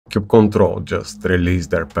Cube Control just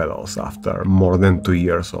released their pedals after more than 2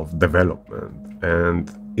 years of development,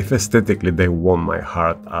 and if aesthetically they won my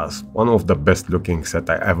heart as one of the best looking set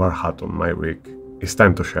I ever had on my rig, it's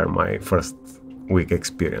time to share my first week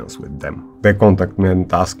experience with them. They contact me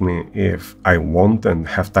and ask me if I want and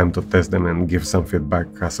have time to test them and give some feedback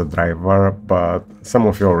as a driver, but some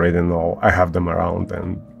of you already know I have them around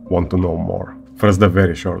and want to know more. First, the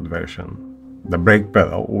very short version. The brake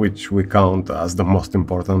pedal, which we count as the most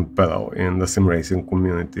important pedal in the sim racing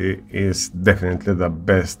community, is definitely the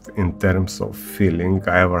best in terms of feeling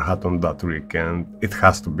I ever had on that rig, and it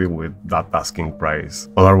has to be with that asking price,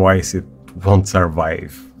 otherwise it won't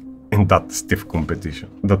survive in that stiff competition.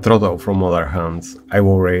 The throttle, from other hands, I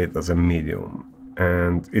will rate as a medium,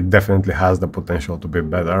 and it definitely has the potential to be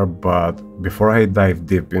better, but before I dive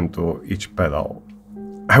deep into each pedal,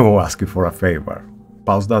 I will ask you for a favor.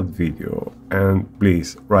 Pause that video and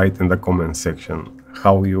please write in the comment section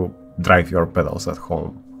how you drive your pedals at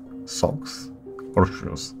home, socks or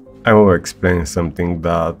shoes. I will explain something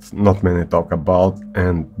that not many talk about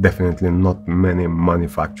and definitely not many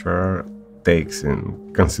manufacturer takes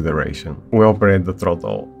in consideration. We operate the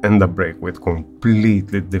throttle and the brake with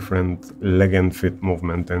completely different leg and feet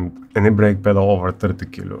movement, and any brake pedal over 30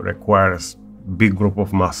 kg requires big group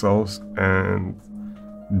of muscles and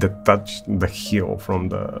detach the heel from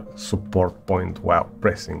the support point while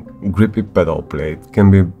pressing. Grippy pedal plate can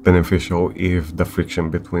be beneficial if the friction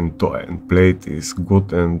between toe and plate is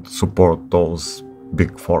good and support those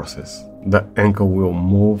big forces. The ankle will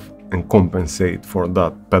move and compensate for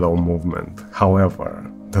that pedal movement. However,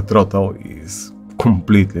 the throttle is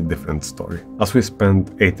completely different story. As we spend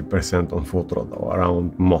 80% on full throttle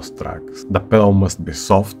around most tracks, the pedal must be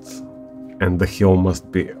soft and the heel must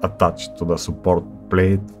be attached to the support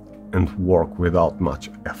plate and work without much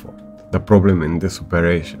effort. The problem in this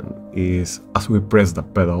operation is as we press the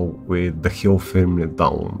pedal with the heel firmly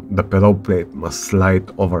down, the pedal plate must slide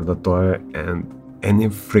over the toe and any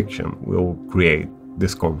friction will create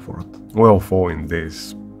discomfort. We all fall in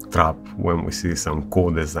this trap when we see some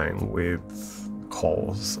cool design with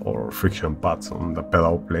holes or friction pads on the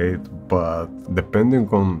pedal plate, but depending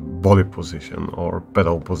on body position or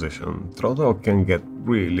pedal position, throttle can get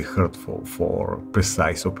really hurtful for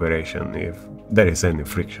precise operation if there is any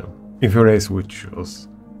friction. If you race with shoes,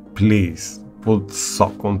 please put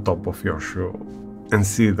sock on top of your shoe and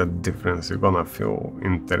see the difference you're gonna feel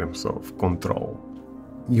in terms of control.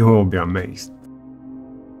 You will be amazed.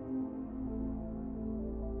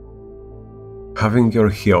 Having your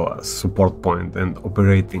heel as support point and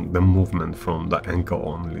operating the movement from the ankle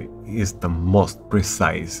only is the most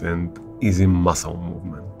precise and easy muscle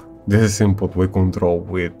movement. This is input we control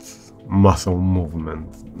with muscle movement,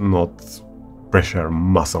 not pressure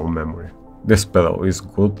muscle memory. This pedal is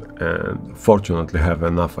good and fortunately have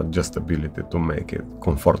enough adjustability to make it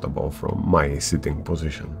comfortable from my sitting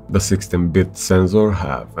position. The 16-bit sensor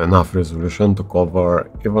have enough resolution to cover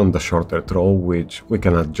even the shorter throw, which we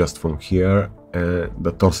can adjust from here, and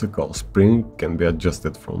the torsical spring can be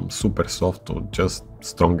adjusted from super soft to just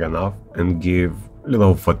strong enough and give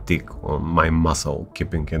little fatigue on my muscle,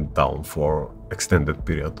 keeping it down for extended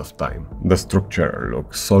period of time. The structure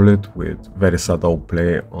looks solid with very subtle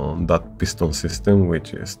play on that piston system,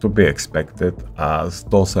 which is to be expected as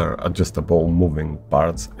those are adjustable moving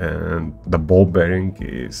parts, and the ball bearing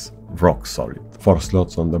is rock solid. 4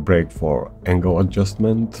 slots on the brake for angle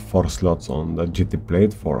adjustment, 4 slots on the GT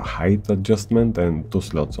plate for height adjustment, and 2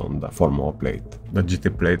 slots on the formal plate. The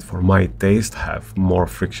GT plate for my taste have more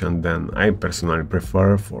friction than I personally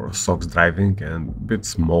prefer for socks driving and a bit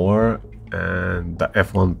smaller, and the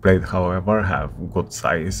F1 plate however have good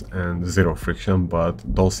size and zero friction, but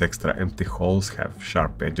those extra empty holes have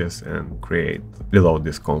sharp edges and create little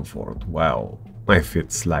discomfort while my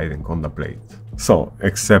feet sliding on the plate. So,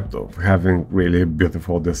 except of having really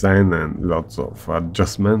beautiful design and lots of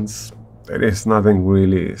adjustments, there is nothing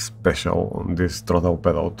really special on this throttle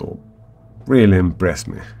pedal to really impress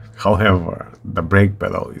me. However, the brake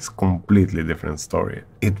pedal is completely different story.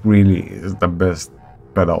 It really is the best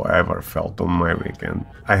pedal I ever felt on my rig, and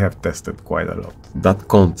I have tested quite a lot. That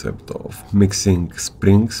concept of mixing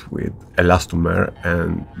springs with elastomer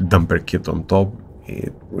and damper kit on top,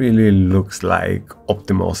 it really looks like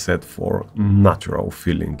optimal set for natural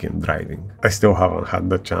feeling in driving. I still haven't had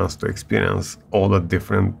the chance to experience all the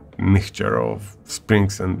different mixture of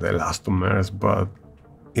springs and elastomers, but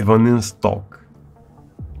even in stock,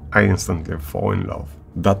 I instantly fall in love.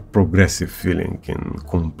 That progressive feeling in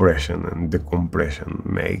compression and decompression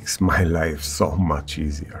makes my life so much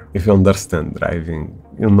easier. If you understand driving,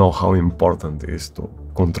 you know how important it is to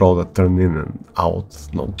control the turn in and out,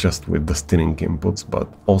 not just with the steering inputs,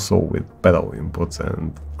 but also with pedal inputs,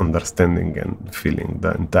 and understanding and feeling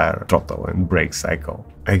the entire throttle and brake cycle.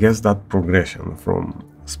 I guess that progression from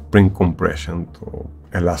spring compression to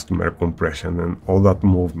elastomer compression and all that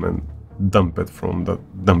movement dumped from the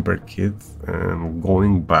dumper kit and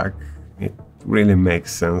going back, it really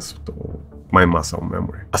makes sense to my muscle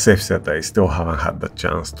memory. As I've said, I still haven't had the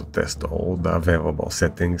chance to test all the available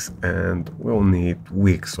settings, and will need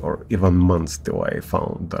weeks or even months till I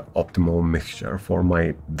found the optimal mixture for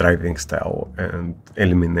my driving style and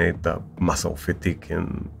eliminate the muscle fatigue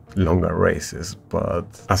in longer races. But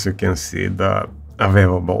as you can see, the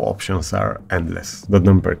available options are endless. The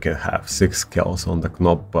dumper can have 6 scales on the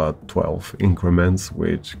knob, but 12 increments,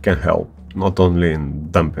 which can help not only in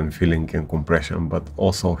dampen feeling in compression, but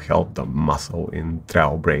also help the muscle in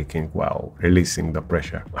trail braking while releasing the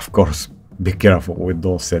pressure. Of course, be careful with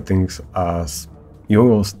those settings, as you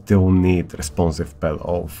will still need responsive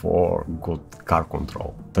pedal for good car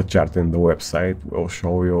control. The chart in the website will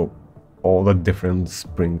show you all the different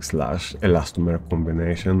spring/elastomer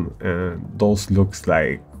combination, and those looks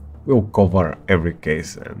like will cover every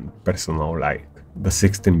case and personal like. The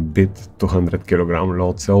 16-bit 200 kg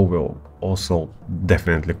load cell will also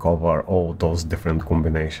definitely cover all those different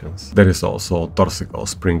combinations. There is also a torsical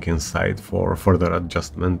spring inside for further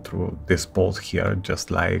adjustment through this bolt here,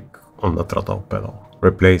 just like on the throttle pedal.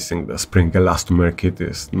 Replacing the spring elastomer kit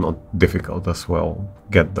is not difficult as well.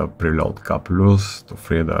 Get the preload cap loose to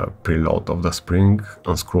free the preload of the spring,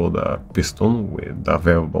 unscrew the piston with the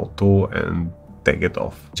available tool and take it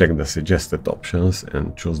off. Check the suggested options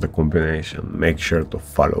and choose the combination. Make sure to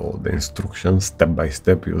follow the instructions step by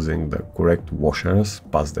step using the correct washers.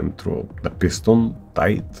 Pass them through the piston,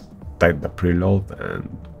 tight the preload, and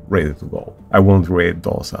ready to go. I won't rate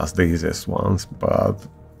those as the easiest ones, but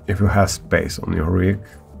if you have space on your rig,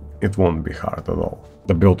 it won't be hard at all.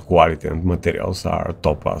 The build quality and materials are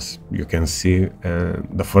top, as you can see, and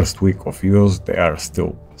the first week of use they are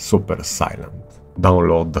still super silent.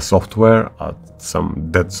 Download the software, add some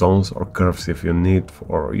dead zones or curves if you need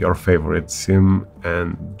for your favorite sim,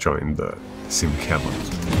 and join the sim heaven.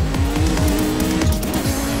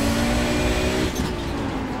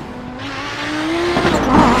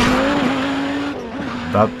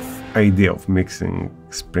 That idea of mixing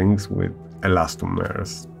springs with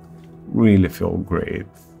elastomers really feel great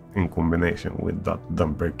in combination with that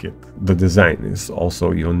dumper kit. The design is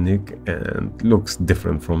also unique and looks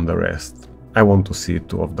different from the rest. I want to see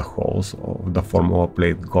 2 of the holes of the formula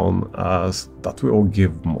plate gone, as that will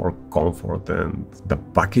give more comfort and the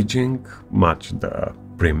packaging match the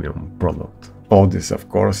premium product. All this, of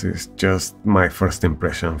course, is just my first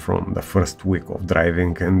impression from the first week of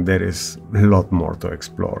driving, and there is a lot more to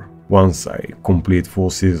explore. Once I complete full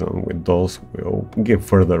season with those, we'll give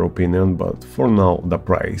further opinion, but for now the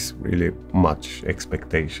price really match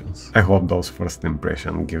expectations. I hope those first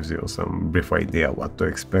impression gives you some brief idea what to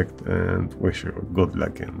expect, and wish you good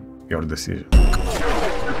luck in your decision.